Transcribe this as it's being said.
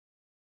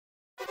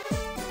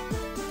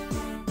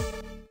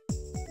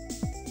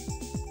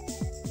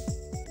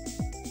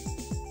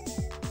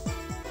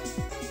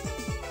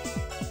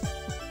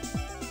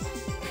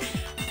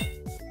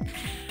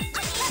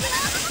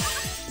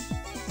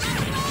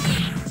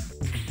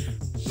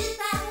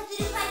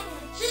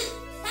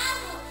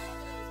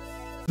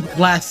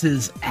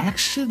glasses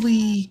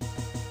actually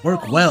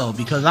work well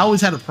because I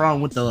always had a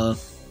problem with the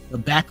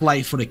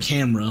backlight for the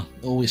camera.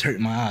 It always hurt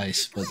my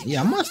eyes. But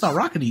yeah, I'm gonna start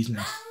rocking these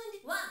now.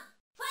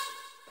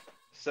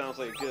 Sounds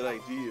like a good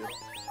idea.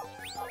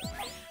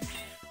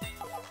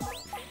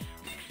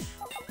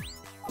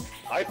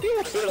 I feel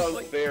a bit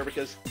unfair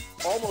because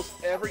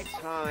almost every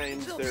time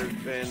there's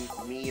been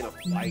me in a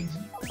fight,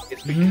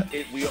 it's because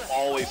we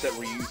always at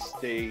Ryu's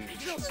stage.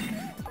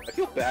 I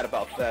feel bad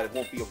about that. It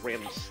won't be a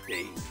random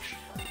stage.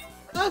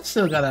 I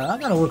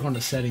gotta work on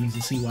the settings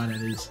to see why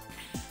that is.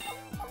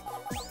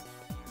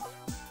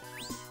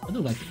 I do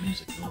like the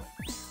music though.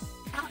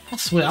 I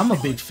swear, I'm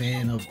a big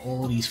fan of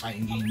all these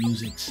fighting game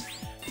musics.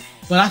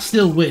 But I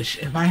still wish,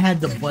 if I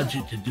had the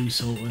budget to do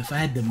so, or if I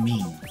had the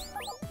means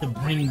to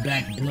bring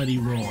back Bloody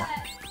Roar.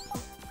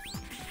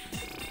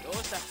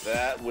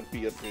 That would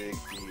be a big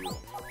deal.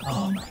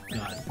 Oh my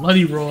god.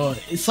 Bloody Roar,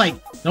 it's like,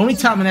 the only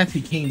time it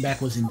actually came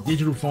back was in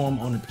digital form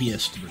on the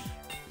PS3.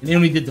 And they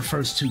only did the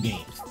first 2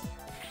 games.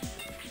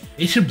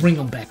 They should bring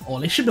them back all.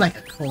 They should be like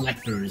a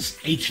collector's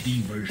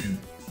HD version.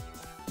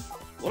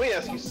 Let me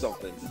ask you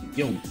something.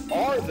 Yo.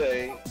 Are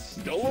they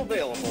still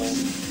available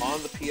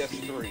on the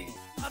PS3?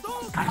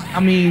 I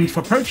mean,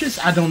 for purchase,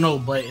 I don't know,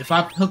 but if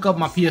I hook up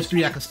my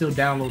PS3, I can still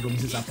download them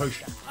since I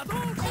purchased them.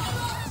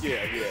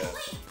 Yeah.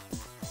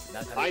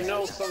 I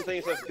know some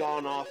things have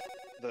gone off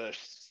the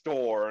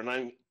store, and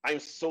I'm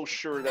so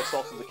sure that's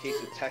also the case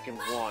with Tekken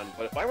 1,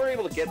 but if I were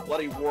able to get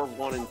Bloody Roar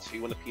 1 and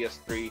 2 on the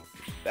PS3,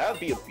 that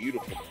would be a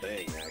beautiful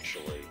thing,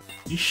 actually.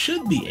 You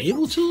should be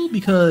able to,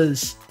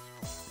 because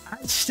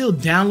I still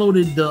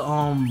downloaded the,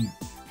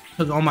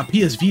 because on my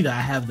PS Vita,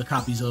 I have the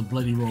copies of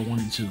Bloody Roar 1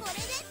 and 2.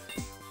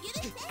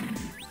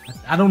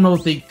 I don't know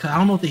if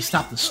they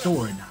stopped the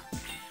store or not.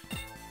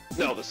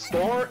 No, the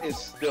store is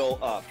still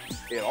up.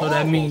 It So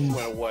that means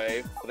went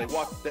away, but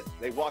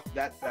they walked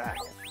that back.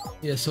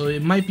 Yeah, so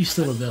it might be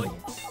still available.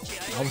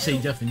 I would say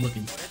definitely look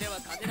into it.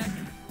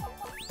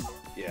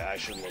 Yeah, I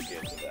should look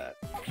into that.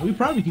 We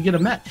probably could get a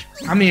match.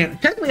 I mean,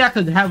 technically I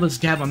could have us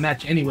have a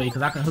match anyway,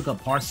 because I can hook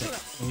up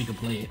Parsec and we can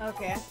play it.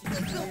 Okay,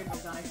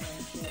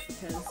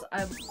 because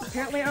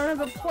apparently I don't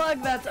have a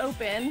plug that's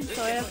open,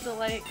 so I have to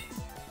like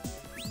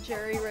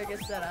jerry rig a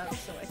setup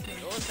so I can.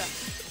 Oh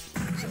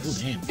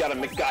damn! You got a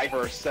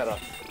MacGyver setup.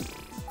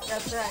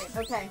 That's right.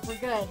 Okay, we're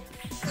good.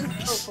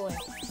 Hopefully.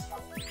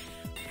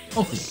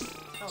 Hopefully.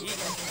 Oh, okay,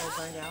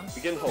 burn down.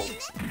 Begin hold.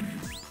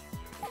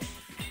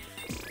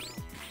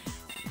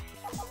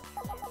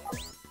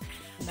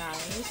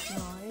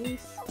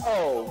 Nice.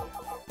 Oh,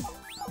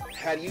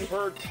 had you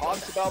heard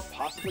talks about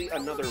possibly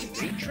another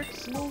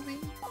Matrix movie?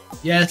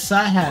 Yes,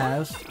 I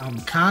have. I'm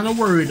kind of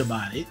worried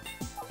about it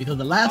because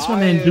the last one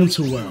didn't do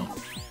too well.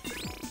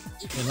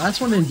 The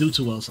last one didn't do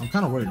too well, so I'm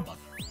kind of worried about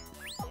it.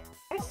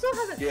 I still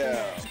haven't seen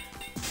it.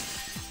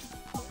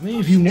 I mean,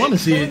 if you want to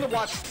see it, you can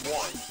watch it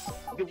once.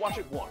 You can watch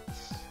it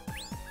once.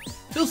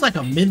 Feels like a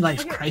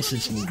midlife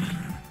crisis movie.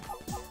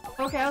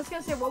 Okay, I was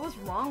gonna say, what was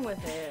wrong with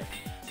it?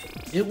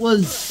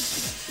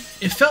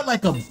 It felt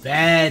like a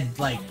bad,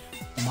 like,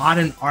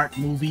 modern art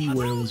movie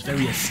where it was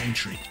very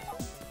eccentric.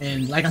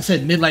 And like I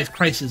said, midlife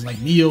crisis, like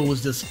Neo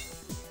was just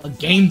a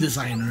game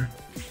designer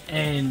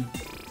and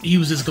he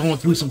was just going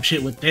through some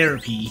shit with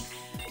therapy.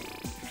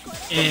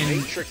 And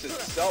the Matrix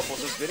itself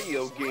was a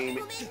video game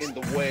in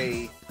the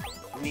way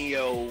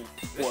Neo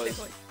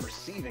was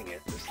perceiving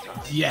it this time.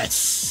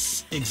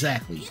 Yes,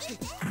 exactly.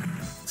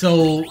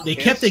 So they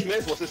kept it.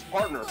 Smith was his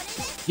partner.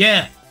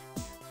 Yeah.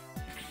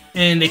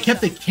 And they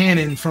kept it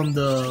canon from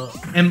the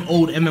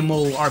old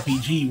MMO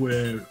RPG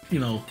where, you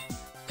know,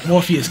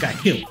 Morpheus got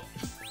killed.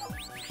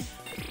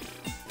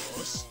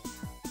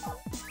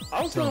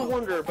 I was gonna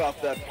wonder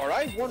about that part.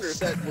 I wonder if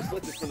that was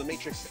listed from the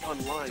Matrix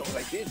Online, because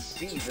I did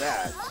see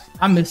that.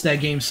 I missed that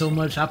game so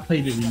much. I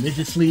played it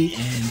religiously,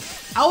 and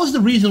I was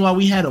the reason why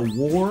we had a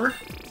war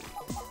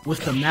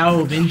with the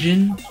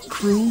Merovingian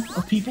crew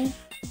of people.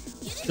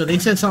 So they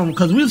said something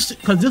because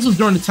this was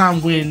during the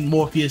time when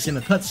Morpheus in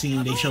a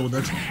cutscene they showed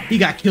us he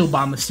got killed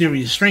by a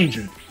mysterious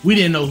stranger. We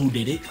didn't know who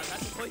did it.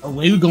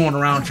 We were going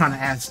around trying to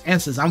ask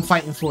answers. I'm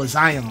fighting for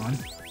Zion.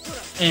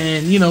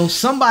 And, you know,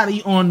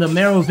 somebody on the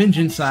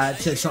Merovingian side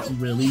said something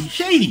really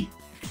shady.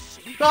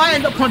 So I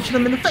ended up punching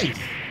him in the face.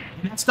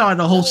 And that started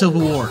the whole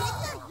civil war.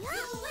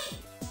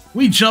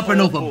 We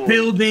jumping over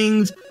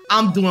buildings.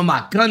 I'm doing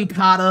my gun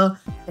kata.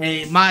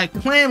 And my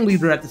clan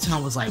leader at the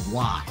time was like,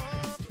 why?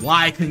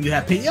 Why couldn't you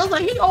have pity? I was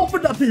like, he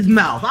opened up his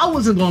mouth. I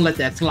wasn't going to let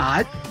that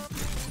slide.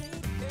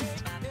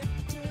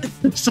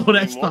 So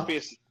that's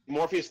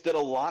Morpheus did a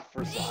lot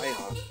for Zion.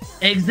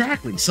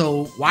 Exactly.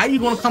 So why are you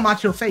going to come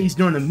out your face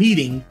during a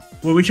meeting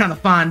where we're trying to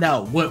find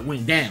out what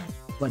went down?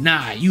 But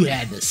nah, you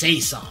had to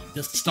say something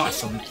just to start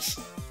some mess.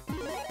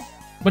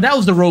 But that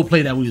was the role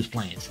play that we was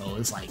playing. So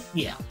it's like,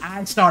 yeah,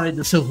 I started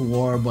the Civil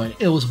War, but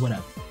it was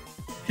whatever.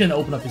 Shouldn't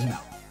open up his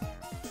mouth.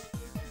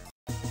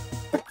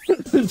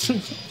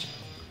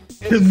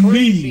 It's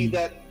crazy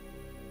that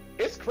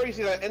It's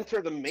crazy that Enter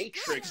the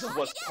Matrix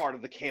was part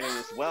of the canon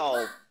as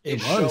well. It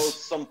was.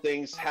 Shows some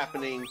things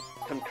happening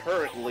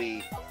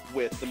concurrently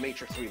with the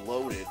Matrix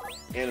Reloaded,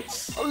 and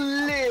it's a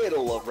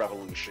little of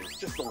Revolution,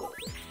 just a little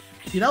bit.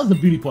 See, that was the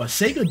beauty part.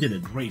 Sega did a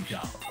great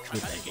job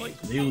with that game.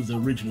 They was the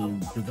original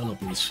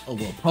developers,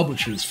 well,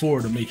 publishers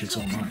for the Matrix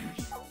Online.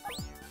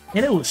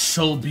 And it was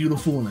so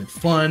beautiful and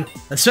fun,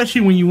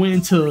 especially when you went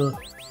into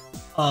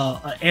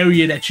an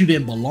area that you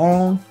didn't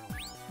belong.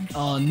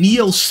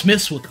 Neo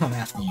Smiths would come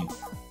after you.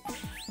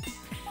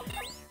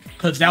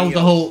 Because that was the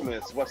whole...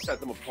 Smiths, what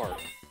set them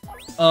apart?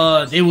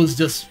 They was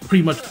just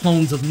pretty much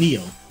clones of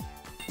Neo.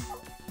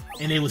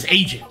 And they was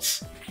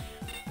agents.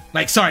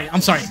 Like,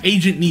 I'm sorry,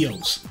 Agent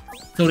Neos.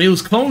 So they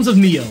was clones of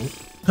Neo.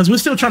 Because we're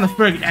still trying to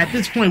figure... At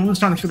this point, we was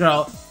trying to figure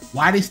out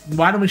why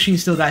the machine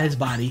still got his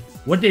body,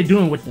 what they're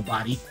doing with the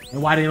body,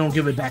 and why they don't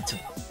give it back to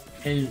him.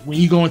 And when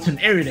you go into an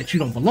area that you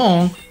don't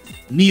belong,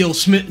 Neo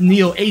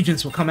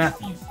agents will come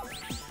after you.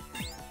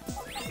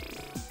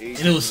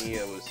 Agent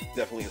Neo was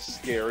definitely a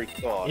scary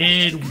thought.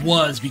 It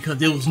was, because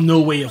there was no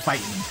way of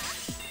fighting them.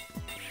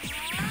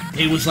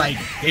 It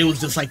was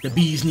just like the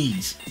bee's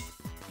knees.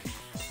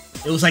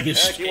 It was like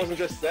Heck, it wasn't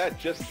just that,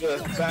 just the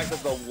fact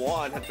that the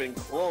one had been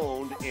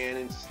cloned and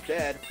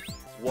instead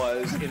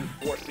was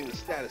enforcing the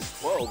status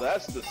quo.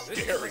 That's the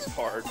scary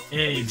part.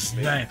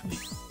 Exactly.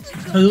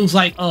 Cause it was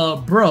like,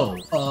 bro,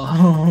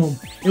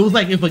 it was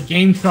like if a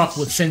Game Shark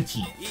was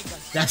sentient.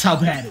 That's how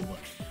bad it was.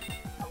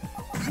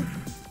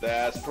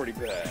 That's pretty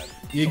bad.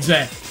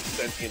 Exactly.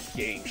 Sentient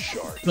Game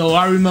Shark. So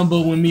I remember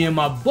when me and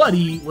my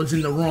buddy was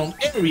in the wrong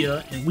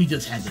area and we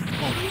just had to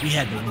run.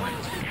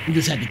 We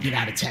just had to get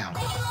out of town.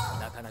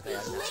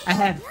 I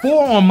had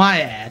 4 on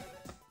my ad,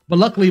 but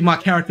luckily my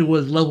character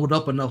was leveled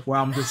up enough where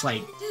I'm just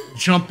like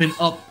jumping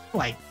up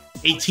like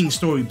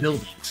 18-story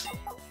buildings,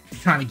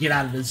 trying to get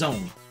out of the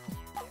zone.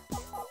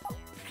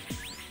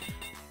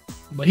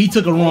 But he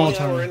took a wrong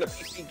turn. We're in a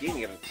PC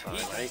gaming at the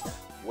time. I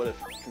would have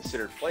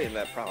considered playing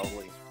that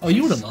probably. Oh,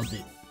 you would have loved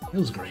it. It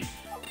was great.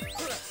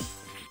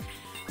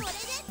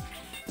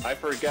 I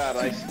forgot,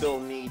 I still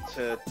need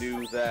to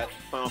do that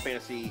Final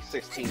Fantasy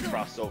 16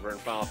 crossover and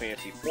Final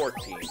Fantasy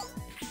 14.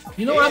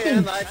 You know what?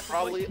 And I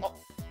probably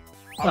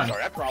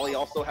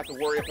also have to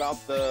worry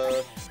about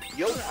the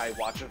Yokai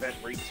Watch event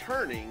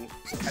returning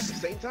at the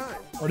same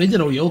time. Oh, they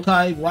did a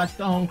Yokai Watch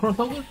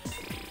crossover?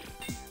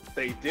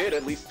 They did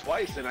at least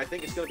twice, and I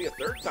think it's going to be a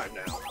 3rd time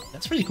now.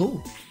 That's pretty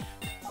cool.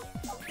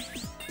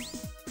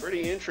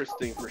 Pretty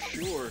interesting for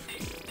sure.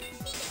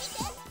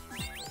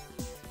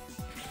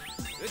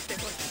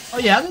 Oh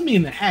yeah, I've been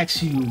meaning to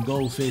ask you,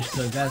 Goldfish,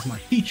 because as my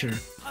teacher,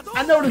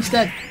 I noticed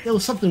that there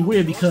was something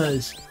weird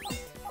because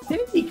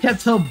he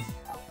kept her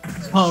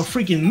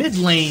freaking mid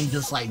lane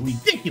just like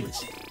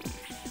ridiculous.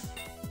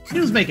 She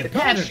was making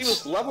patterns. She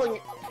was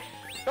leveling.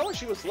 I felt like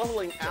she was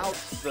leveling out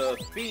the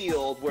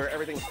field where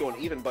everything's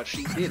going even, but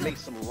she did make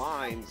some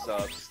lines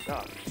of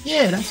stuff.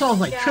 Yeah, that's all I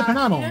was like tripping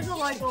out on. She doesn't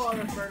like a lot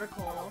of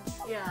vertical.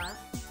 Yeah.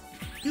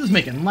 He was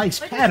making nice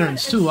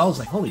patterns too. I was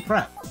like, holy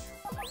crap.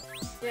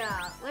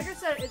 Yeah, like I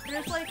said,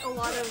 there's like a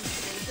lot of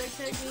basic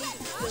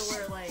techniques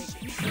that were like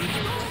you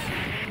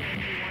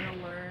want to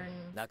learn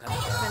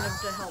kind of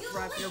to help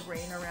wrap your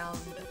brain around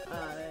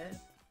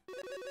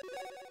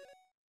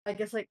I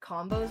guess like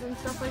combos and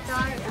stuff like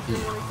that. It's a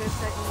really good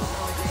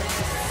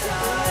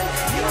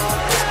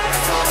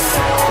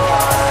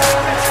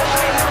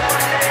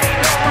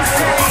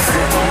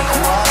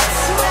technique.